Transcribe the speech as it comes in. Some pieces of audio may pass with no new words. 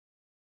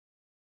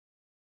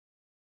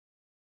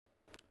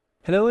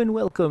Hello and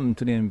welcome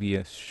to the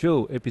MBS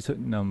Show, episode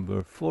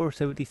number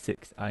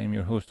 476. I am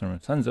your host,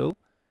 Sanzo,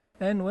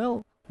 and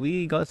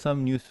we got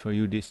some news for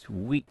you this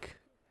week.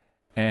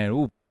 And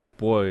oh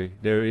boy,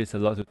 there is a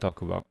lot to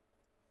talk about.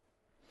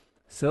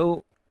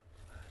 So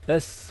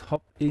let's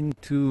hop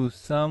into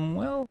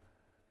some,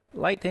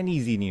 light and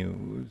easy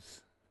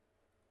news.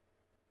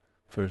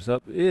 First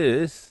up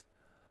is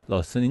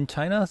Lawson in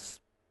China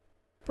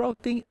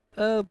sporting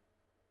a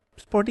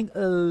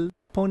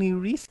pony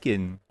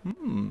reskin.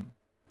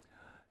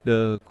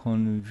 The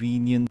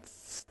convenience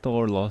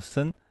store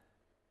Lawson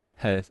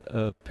has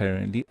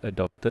apparently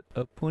adopted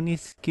a pony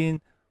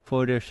skin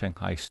for their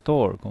Shanghai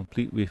store,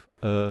 complete with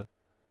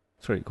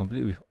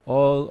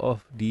all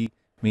of the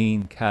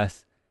main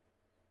cast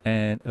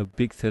and a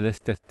big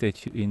Celeste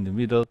statue in the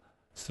middle,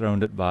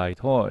 surrounded by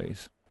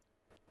toys.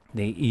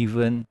 They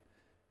even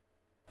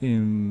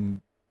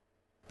emblazoned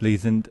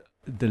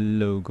the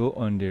logo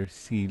on their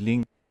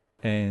ceiling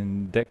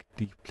and decked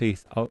the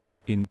place out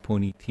in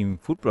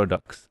pony-themed food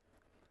products.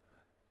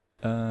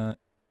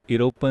 It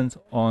opens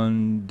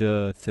on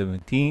the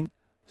 17th,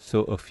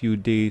 so a few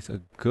days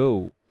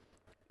ago.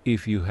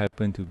 If you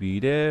happen to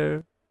be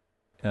there,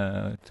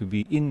 to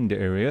be in the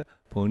area,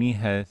 Pony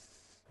has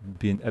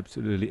been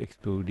absolutely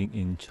exploding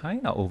in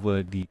China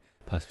over the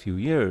past few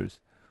years,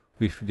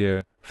 with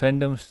their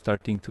fandom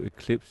starting to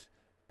eclipse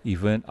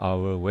even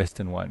our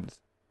Western ones.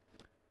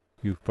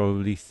 You've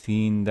probably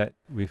seen that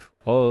with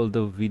all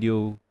the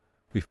video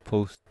we've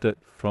posted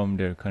from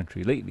their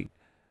country lately.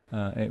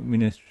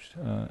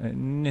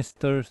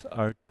 Administrators,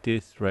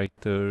 artists,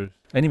 writers,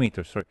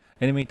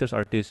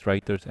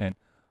 writers, and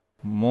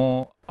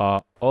more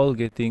are all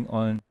getting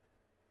on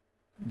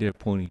their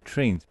pony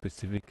train,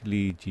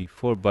 specifically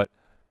G4, but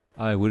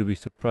I would be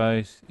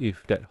surprised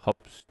if that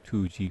hops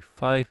to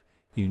G5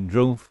 in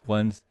droves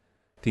once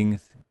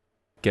things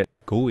get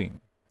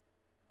going.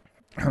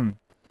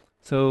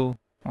 So,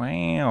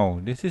 wow,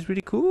 this is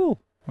really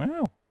cool.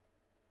 Wow.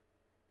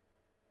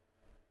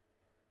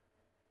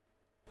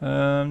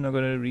 I'm not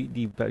gonna read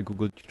the bad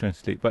Google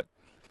Translate, but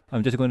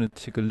I'm just gonna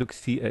take a look,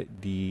 see at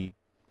the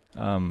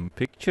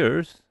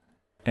pictures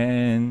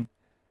and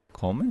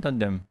comment on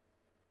them.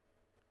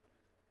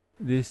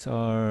 These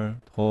are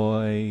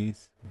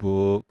toys,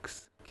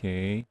 books.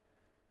 Okay.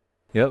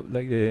 Yep,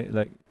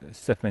 like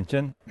Steph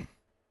mentioned,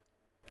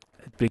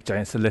 big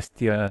giant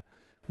Celestia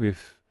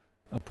with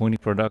pony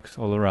products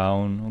all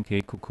around.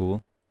 Okay,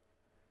 cool.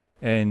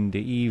 And they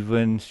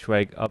even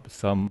swag up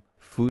some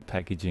food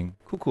packaging.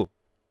 Cool.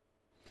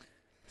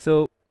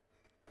 So,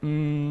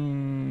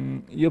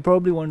 you're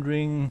probably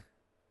wondering,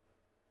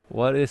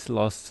 what is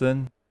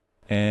Lawson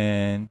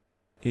and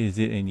is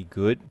it any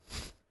good?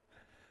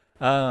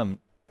 To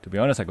be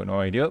honest, I got no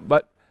idea.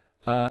 But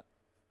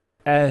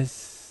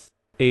as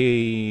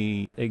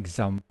a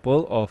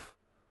example of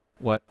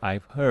what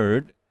I've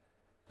heard,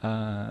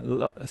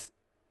 do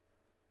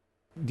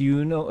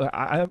you know?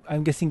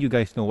 I'm guessing you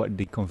guys know what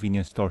the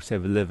convenience store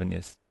 7-Eleven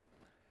is.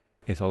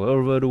 It's all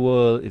over the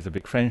world. It's a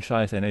big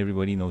franchise, and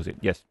everybody knows it.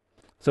 Yes.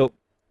 So,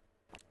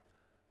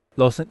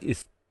 Lawson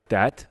is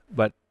that,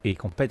 but a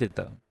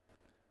competitor.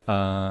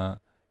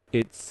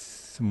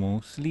 It's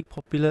mostly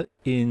popular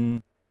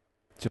in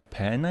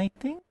Japan, I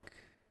think?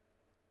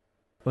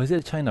 Or is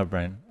it a China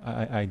brand?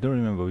 I don't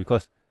remember,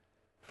 because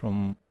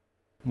from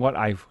what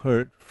I've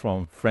heard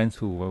from friends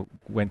who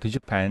went to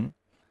Japan,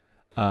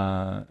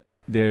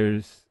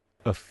 there's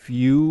a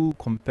few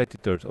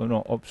competitors. Oh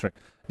no, sorry.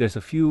 There's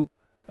a few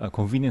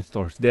convenience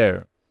stores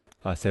there.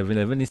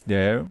 7-Eleven is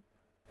there.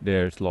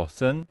 There's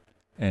Lawson,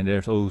 and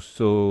there's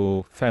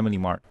also Family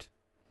Mart.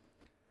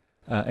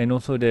 And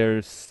also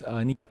there's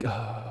what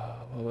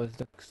was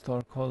the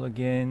store called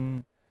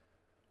again?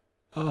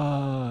 It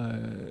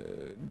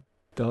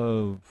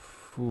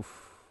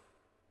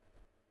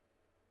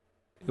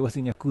was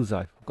in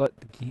Yakuza.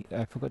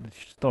 I forgot the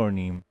store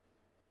name.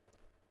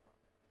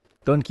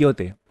 Don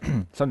Quixote,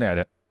 something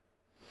like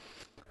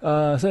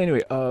that. So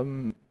anyway,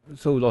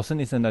 so Lawson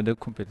is another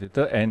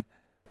competitor, and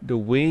the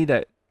way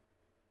that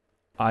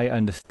I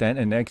understand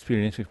and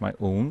experience with my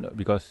own,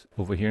 because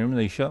over here in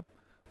Malaysia,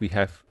 we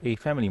have a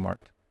Family Mart.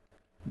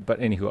 But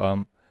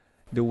anywho,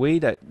 the way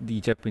that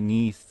the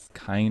Japanese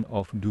kind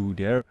of do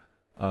their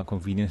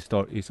convenience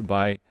store is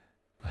by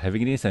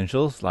having the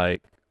essentials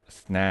like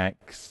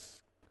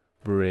snacks,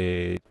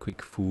 bread,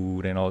 quick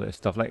food, and all that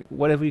stuff, like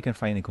whatever you can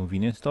find in a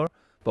convenience store.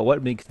 But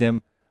what makes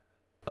them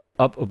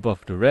up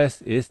above the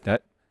rest is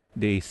that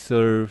they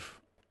serve,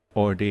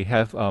 or they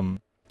have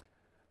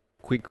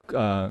quick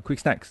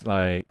snacks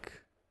like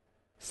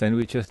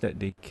sandwiches that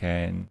they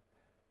can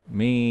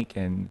make,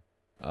 and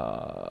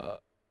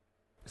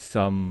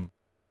some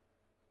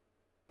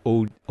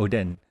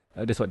oden.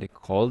 That's what they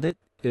called it.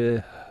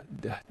 This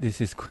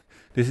is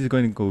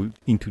going to go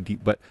into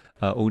deep, but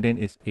oden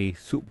is a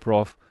soup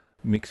broth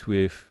mixed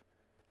with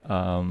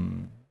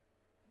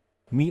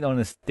meat on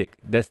a stick.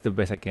 That's the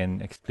best I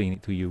can explain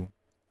it to you.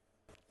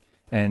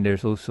 And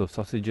there's also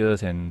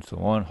sausages and so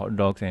on, hot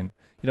dogs, and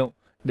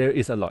there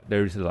is a lot.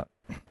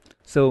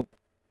 So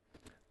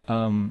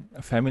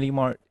Family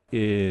Mart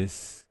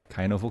is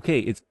kind of okay.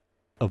 It's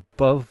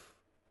above,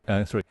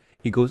 sorry,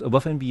 it goes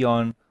above and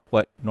beyond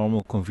what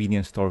normal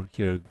convenience store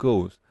here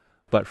goes.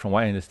 But from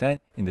what I understand,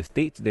 in the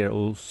States, there are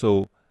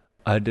also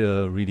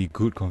other really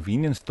good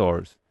convenience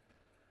stores.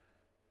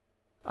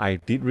 I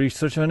did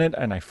research on it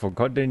and I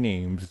forgot their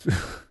names.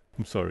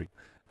 I'm sorry.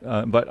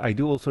 But I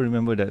do also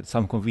remember that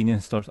some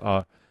convenience stores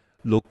are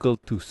local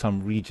to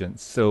some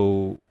regions.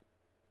 So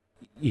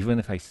even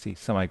if I say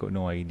some, I got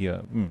no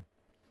idea.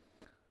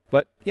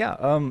 But yeah,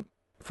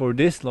 for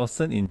this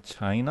Lawson in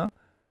China,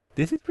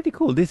 this is pretty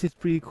cool. This is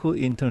pretty cool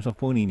in terms of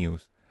pony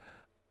news.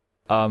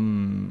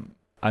 I'm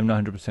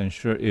not 100%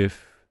 sure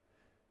if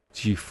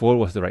G4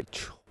 was the right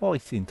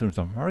choice in terms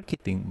of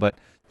marketing, but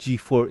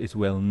G4 is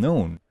well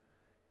known.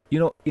 You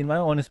know, in my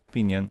honest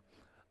opinion,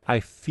 I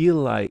feel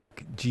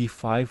like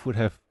G5 would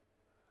have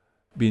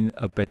been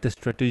a better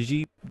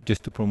strategy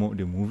just to promote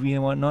the movie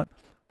and whatnot.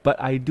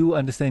 But I do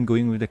understand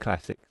going with the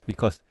classic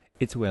because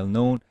it's well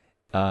known.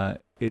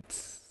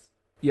 It's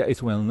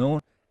well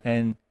known,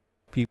 and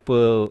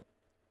people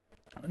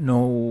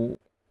know.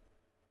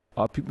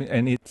 People,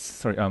 and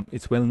it's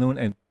well known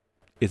and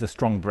it's a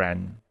strong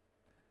brand.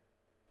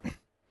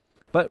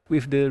 But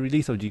with the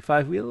release of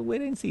G5, we'll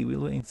wait and see. We'll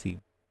wait and see.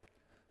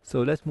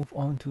 So let's move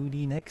on to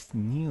the next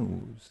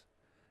news.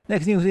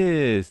 Next news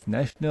is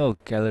National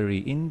Gallery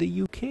in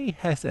the UK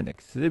has an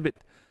exhibit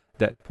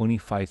that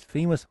ponifies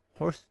famous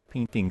horse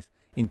paintings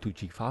into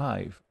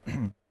G5.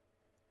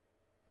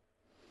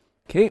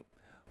 Okay,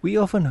 we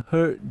often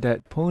heard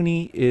that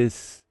pony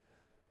is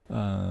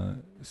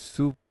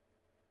superior.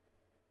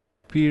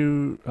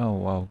 Oh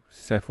wow,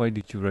 Seth, why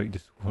did you write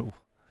this word?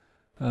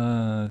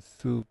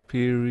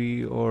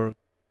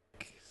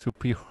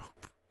 Superior.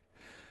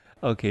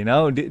 Okay,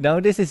 now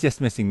this is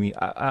just messing me.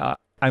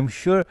 I'm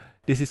sure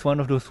this is one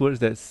of those words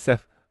that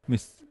Seth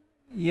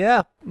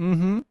Yeah.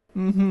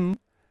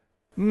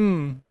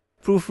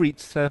 Proofread,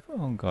 Seth.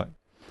 Oh God.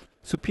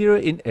 Superior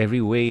in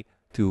every way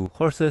to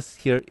horses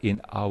here in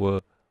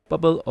our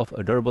bubble of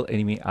adorable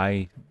anime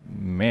eye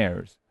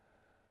mares,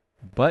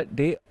 but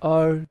they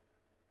are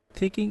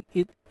taking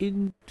it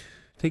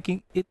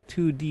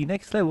to the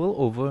next level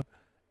over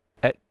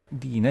at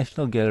the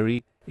National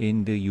Gallery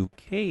in the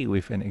UK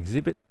with an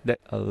exhibit that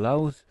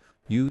allows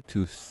you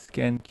to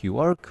scan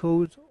QR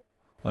codes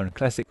on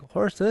classic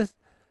horse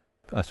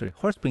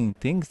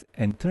paintings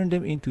and turn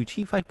them into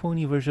G5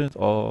 pony versions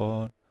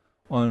on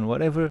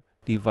whatever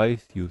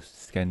device you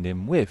scan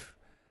them with.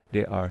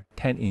 There are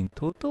 10 in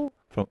total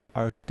from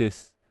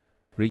artist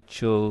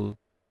Rachel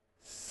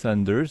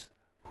Sanders,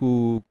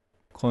 who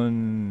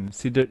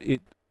considered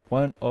it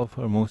one of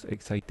her most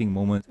exciting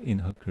moments in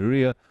her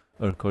career,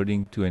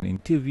 according to an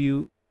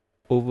interview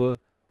over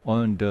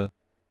on the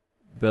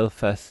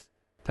Belfast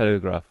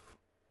Telegraph.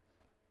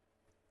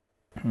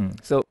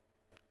 So,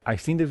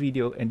 I've seen the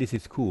video and this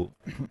is cool.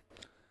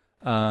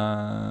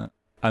 I'm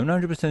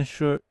not 100%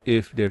 sure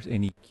if there's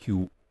any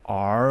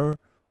QR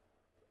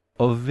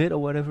of it or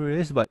whatever it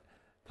is, but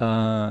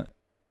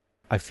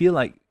I feel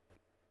like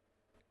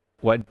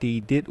what they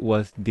did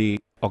was they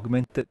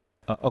augment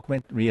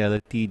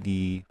reality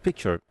the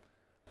picture.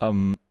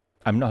 I'm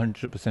not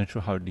 100%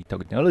 sure how the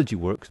technology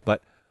works,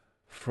 but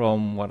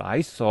from what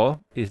I saw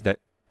is that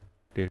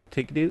they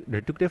took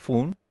their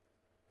phone,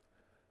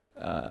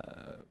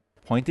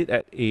 pointed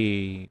at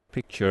a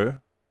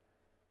picture,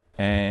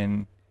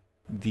 and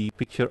the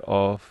picture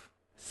of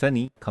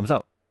Sunny comes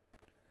out,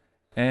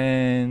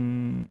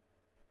 and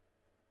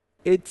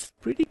it's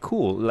pretty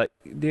cool. Like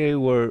they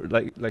were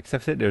like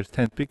Seth said, there's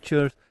 10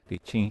 pictures. They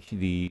changed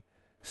the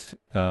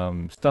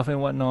stuff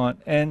and whatnot,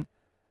 and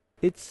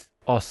it's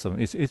awesome.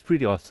 It's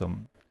pretty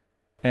awesome,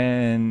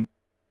 and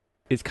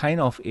it's kind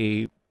of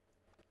a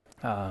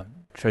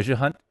treasure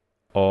hunt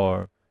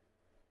or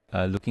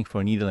looking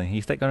for a needle and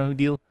haystack kind of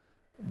deal,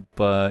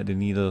 but the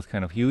needle is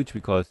kind of huge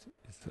because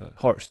it's a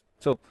horse.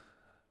 So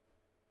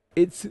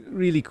it's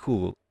really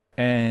cool,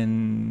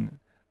 and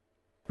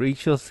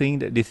Rachel saying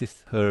that this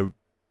is her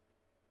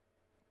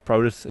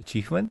proudest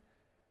achievement,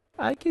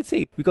 I can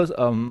say, because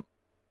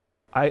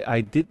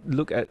I did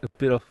look at a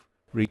bit of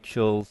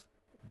Rachel's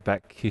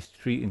back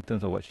history in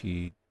terms of what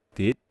she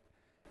did,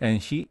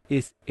 and she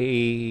is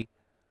a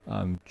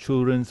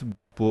children's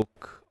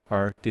book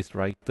artist,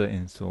 writer,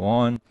 and so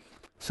on.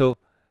 So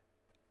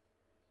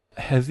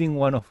having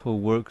one of her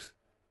works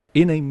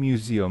in a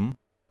museum,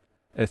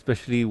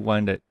 especially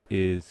one that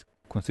is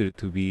considered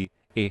to be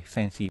a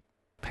fancy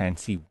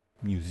pantsy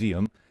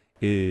museum,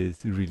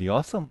 is really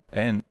awesome.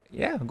 And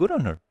yeah, good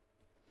on her.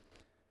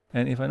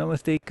 And if I'm not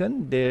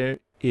mistaken, there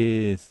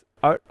is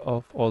art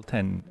of all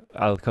 10.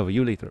 I'll cover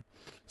you later.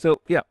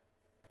 So yeah,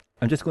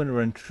 I'm just going to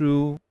run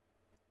through,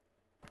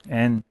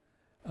 and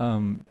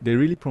they're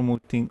really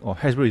promoting, or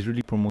Hasbro is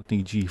really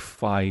promoting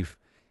G5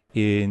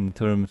 in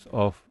terms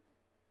of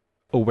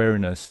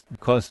awareness,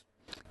 because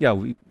yeah,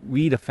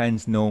 we the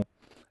fans know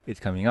it's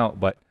coming out,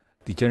 but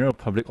the general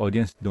public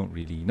audience don't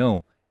really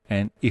know.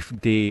 And if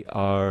they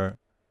are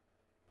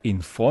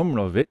informed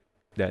of it,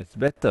 that's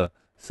better.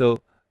 So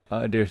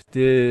there's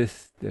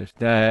this, there's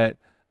that.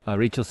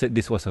 Rachel said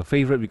this was her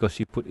favorite because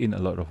she put in a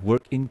lot of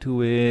work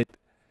into it,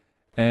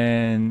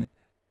 and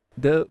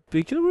the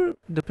pictures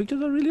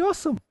are really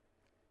awesome.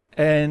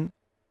 And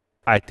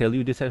I tell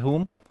you this at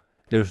home,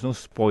 there's no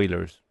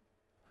spoilers.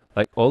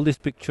 Like all these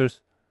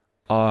pictures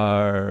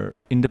are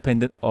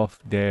independent of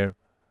their,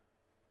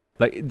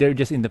 like they're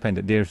just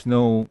independent. There's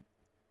no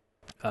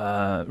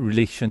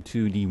relation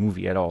to the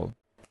movie at all.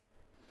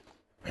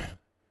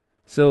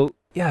 So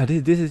yeah,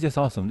 this is just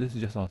awesome. This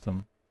is just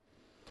awesome.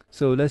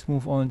 So let's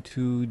move on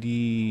to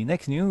the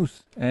next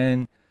news.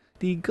 And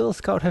the Girl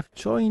Scout have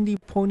joined the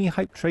pony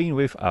hype train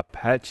with a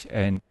patch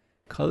and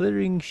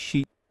coloring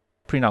sheet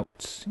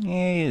printouts.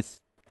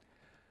 Yes.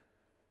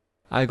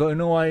 I got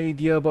no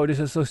idea about this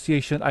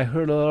association. I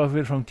heard a lot of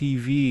it from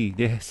TV.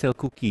 They sell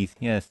cookies.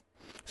 Yes.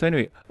 So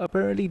anyway,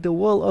 apparently the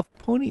world of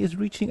pony is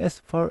reaching as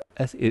far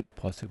as it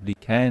possibly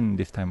can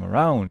this time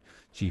around.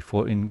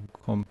 G4 in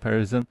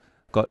comparison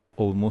got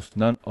almost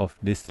none of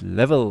this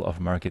level of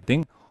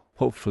marketing.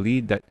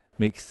 Hopefully that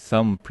makes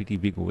some pretty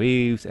big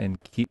waves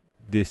and keep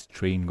this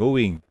train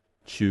going.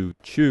 Choo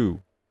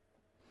choo.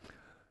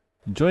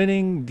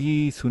 Joining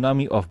the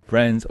tsunami of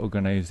brands,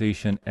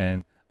 organization,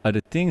 and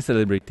other things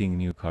celebrating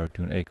new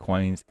cartoon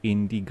equines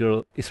in the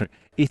Girl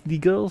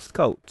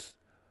Scouts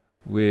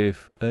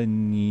with a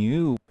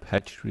new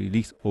patch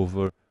release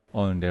over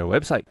on their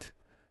website.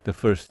 The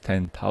first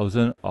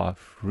 10,000 are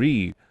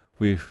free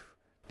with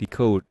the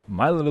code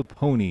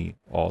MyLittlePony,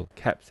 all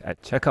caps,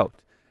 at checkout,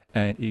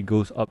 and it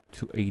goes up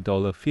to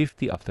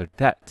 $1.50 after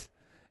that.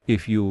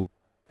 If you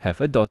have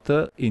a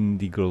daughter in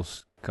the Girl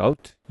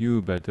Scout,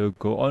 you better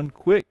go on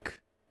quick.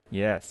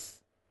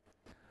 Yes.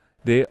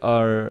 They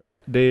also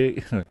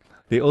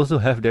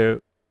have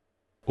their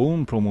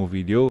own promo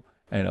video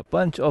and a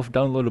bunch of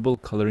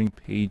downloadable coloring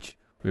page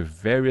with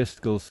various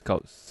Girl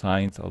Scout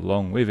signs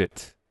along with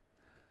it.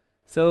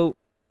 So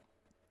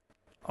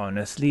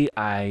honestly,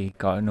 I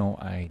got no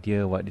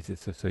idea what this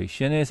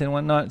association is and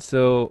whatnot,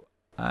 so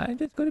I'm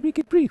just gonna make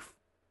it brief.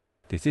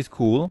 This is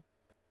cool.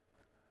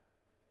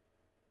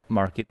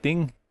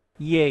 Marketing,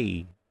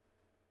 yay.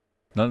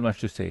 Not much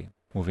to say.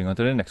 Moving on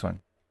to the next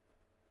one.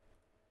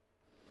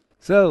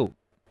 So,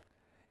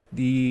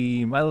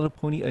 the My Little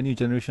Pony A New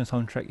Generation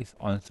soundtrack is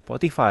on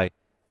Spotify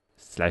 /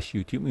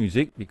 YouTube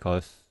Music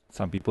because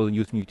some people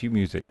use YouTube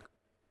Music.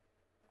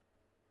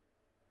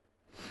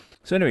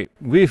 So anyway,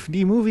 with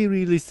the movie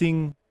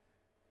releasing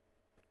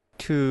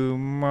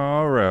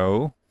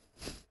tomorrow,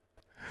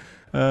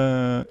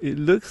 it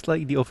looks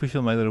like the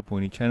official My Little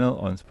Pony channel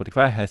on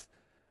Spotify has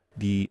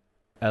the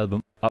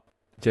album up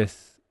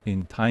just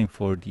in time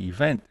for the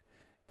event.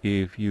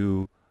 If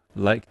you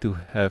like to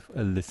have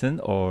a listen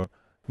or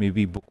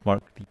maybe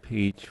bookmark the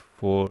page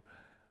for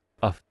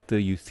after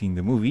you've seen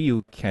the movie,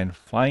 you can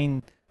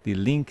find the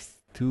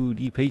links to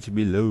the page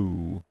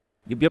below.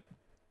 Yep.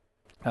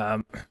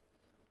 And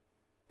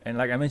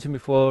like I mentioned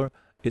before,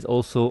 it's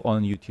also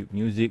on YouTube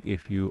Music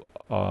if you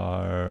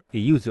are a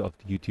user of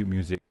the YouTube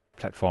Music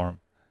platform.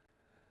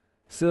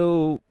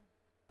 So,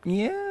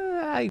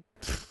 yeah,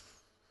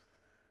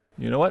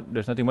 you know what?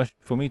 There's nothing much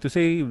for me to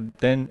say.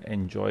 Then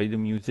enjoy the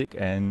music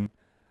and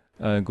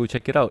go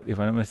check it out. If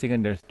I'm not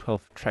mistaken, there's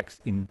 12 tracks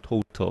in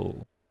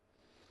total.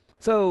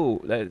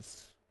 So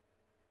let's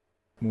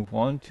move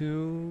on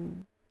to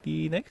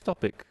the next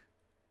topic.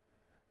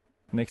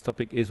 Next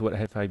topic is what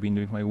have I been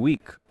doing my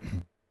week.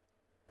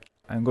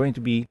 I'm going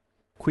to be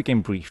quick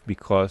and brief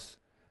because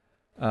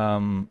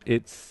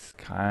it's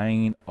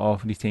kind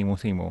of the same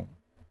old.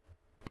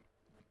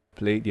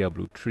 Played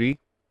Diablo 3,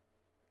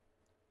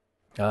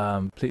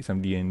 played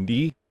some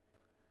D&D,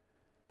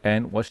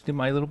 and watched the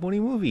My Little Pony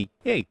movie.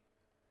 Yay!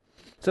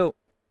 So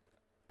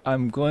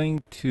I'm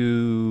going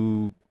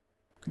to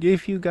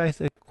give you guys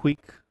a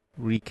quick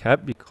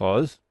recap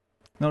because,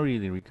 not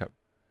really recap,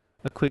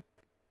 a quick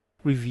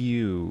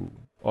review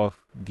of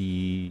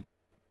the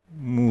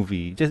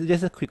movie.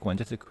 Just a quick one,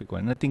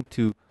 nothing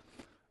to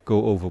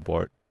go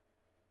overboard.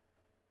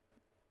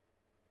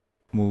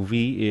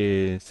 Movie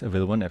is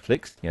available on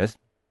Netflix, yes.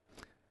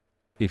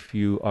 If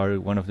you are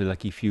one of the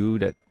lucky few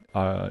that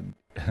the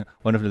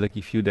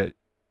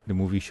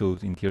movie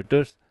shows in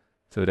theaters,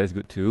 so that's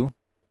good too.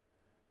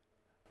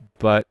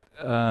 But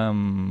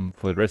for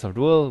the rest of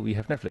the world, we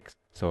have Netflix.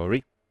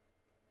 Sorry.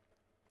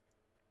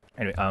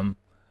 Anyway,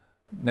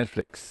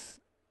 Netflix.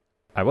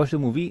 I watched the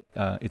movie.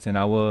 It's an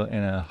hour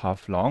and a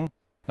half long.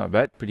 Not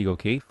bad. Pretty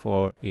okay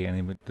for an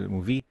animated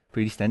movie.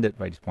 Pretty standard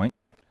by this point.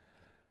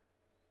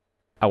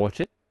 I watched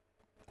it.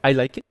 I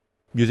like it.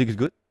 Music is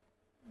good.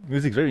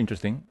 Music's very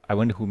interesting. I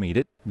wonder who made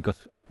it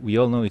because we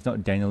all know it's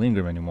not Daniel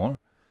Ingram anymore,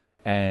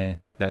 and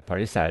that part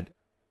is sad.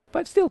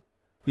 But still,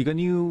 we got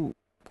new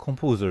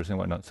composers and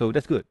whatnot, so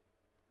that's good.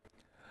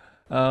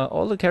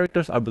 All the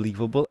characters are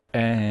believable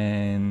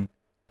and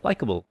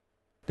likable.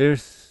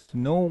 There's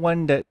no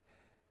one that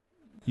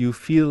you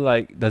feel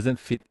like doesn't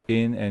fit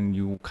in and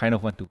you kind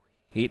of want to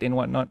hate and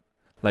whatnot.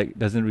 Like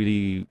doesn't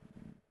really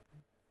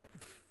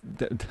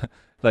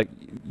like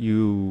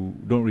you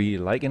don't really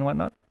like and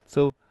whatnot.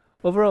 So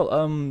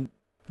overall,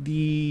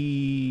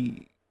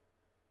 the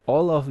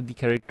all of the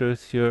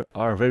characters here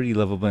are very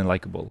lovable and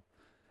likable,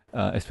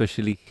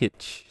 especially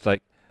Hitch.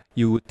 Like,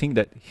 you would think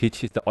that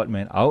Hitch is the odd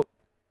man out.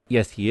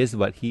 Yes, he is,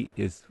 but he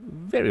is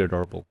very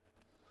adorable.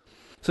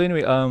 So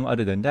anyway,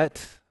 other than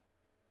that,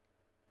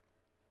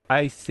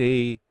 I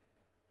say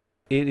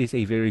it is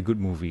a very good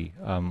movie.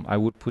 I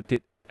would put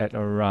it at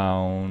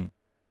around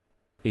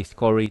a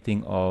score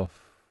rating of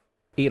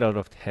 8 out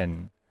of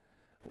 10.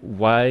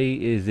 Why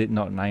is it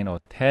not 9 or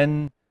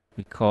 10?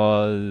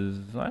 Because,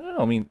 I don't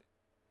know, I mean,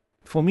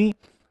 for me,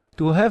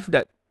 to have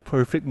that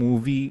perfect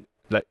movie,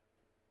 like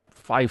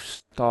 5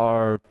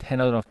 star,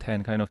 10 out of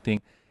 10 kind of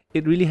thing,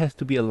 it really has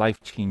to be a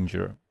life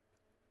changer.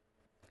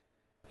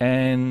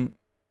 And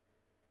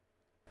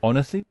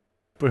honestly,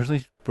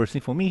 personally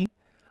for me,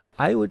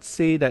 I would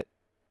say that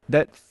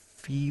that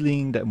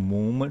feeling, that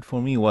moment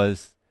for me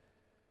was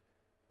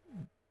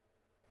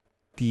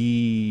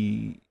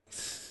the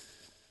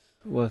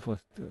what was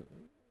the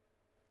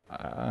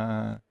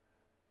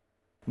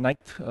night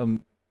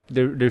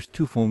there's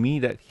two for me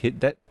that hit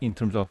that in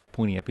terms of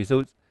pony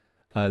episodes,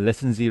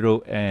 Lesson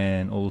Zero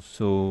and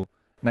also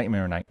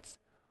Nightmare Nights.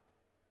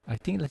 I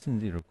think Lesson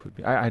Zero could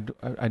be, I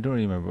don't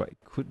really remember, but it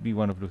could be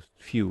one of those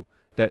few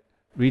that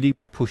really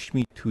pushed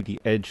me to the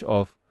edge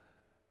of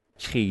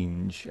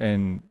change,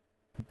 and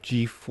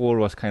G4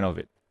 was kind of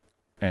it,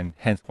 and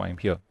hence why I'm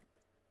here.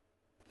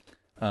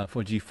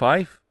 For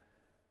G5,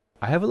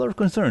 I have a lot of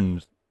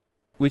concerns,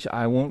 which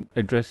I won't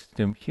address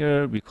them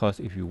here because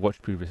if you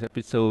watch previous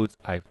episodes,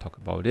 I've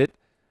talked about it.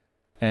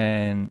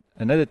 And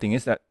another thing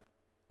is that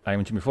I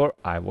mentioned before,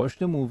 I watched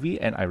the movie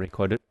and I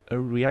recorded a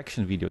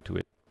reaction video to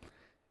it.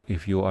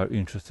 If you are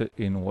interested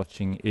in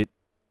watching it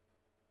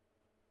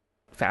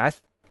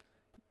fast,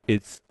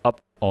 it's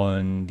up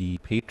on the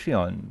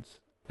Patreons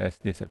as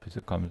this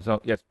episode comes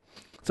out. Yes.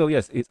 So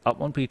yes, it's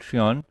up on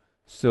Patreon.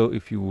 So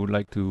if you would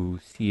like to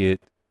see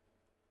it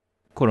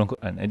quote unquote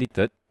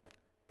unedited,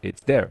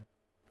 it's there.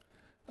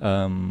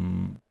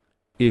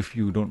 If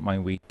you don't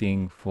mind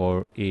waiting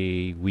for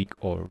a week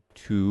or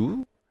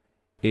two,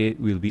 it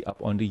will be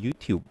up on the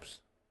YouTubes.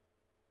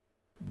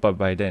 But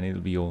by then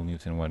it'll be all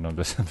news and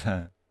whatnot.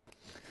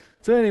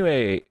 So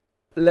anyway,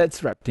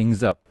 let's wrap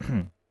things up.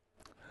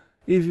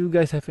 If you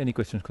guys have any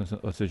questions,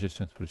 concerns, or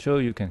suggestions for the show,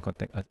 you can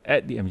contact us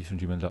at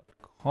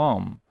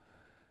thembs@gmail.com.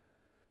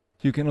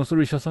 You can also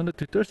reach us on the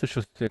Twitter. The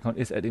show's Twitter account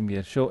is at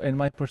MBS Show, and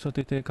my personal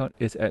Twitter account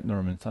is at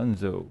Norman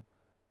Sanzo.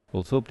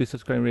 Also, please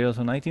subscribe and rate us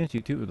on iTunes,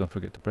 YouTube. Don't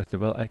forget to press the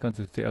bell icon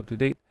to stay up to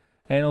date,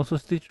 and also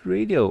Stitch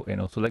Radio,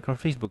 and also like our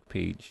Facebook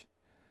page.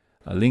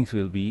 Links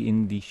will be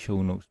in the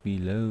show notes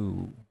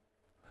below.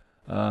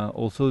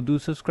 Also, do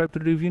subscribe to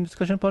the Review and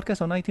Discussion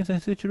podcast on iTunes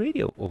and Stitch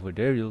Radio. Over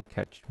there, you'll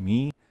catch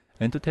me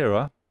and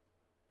Tutera.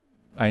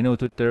 I know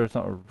Tutera's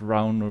not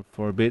around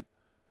for a bit.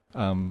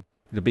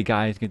 The big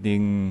guy is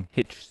getting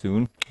hitched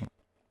soon.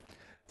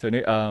 So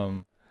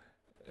anyway,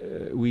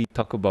 we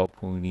talk about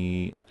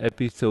pony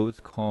episodes,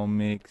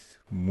 comics,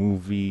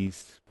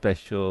 movies,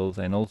 specials,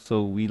 and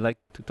also we like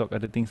to talk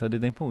other things other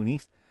than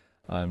ponies.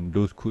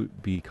 Those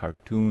could be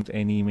cartoons,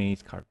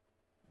 animes,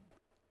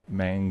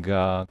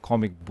 manga,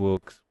 comic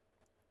books,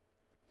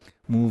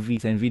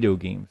 movies, and video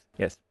games.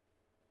 Yes.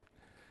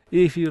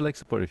 If you like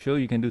support the show,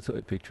 you can do so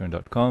at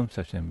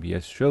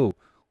patreon.com/MBS Show.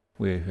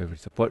 Where with every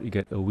support, you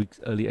get a week's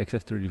early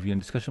access to review and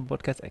discussion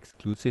podcast,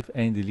 exclusive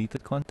and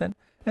deleted content,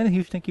 and a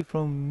huge thank you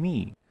from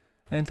me.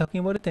 And talking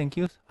about the thank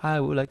yous, I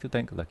would like to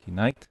thank Lucky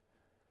Knight,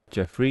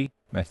 Jeffrey,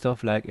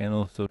 myself, Lag, and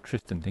also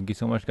Tristan. Thank you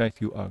so much, guys.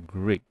 You are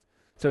great.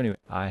 So anyway,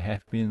 I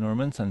have been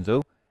Norman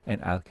Sanzo,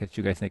 and I'll catch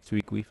you guys next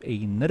week with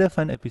another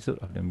fun episode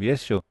of the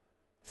MBS Show.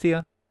 See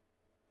ya!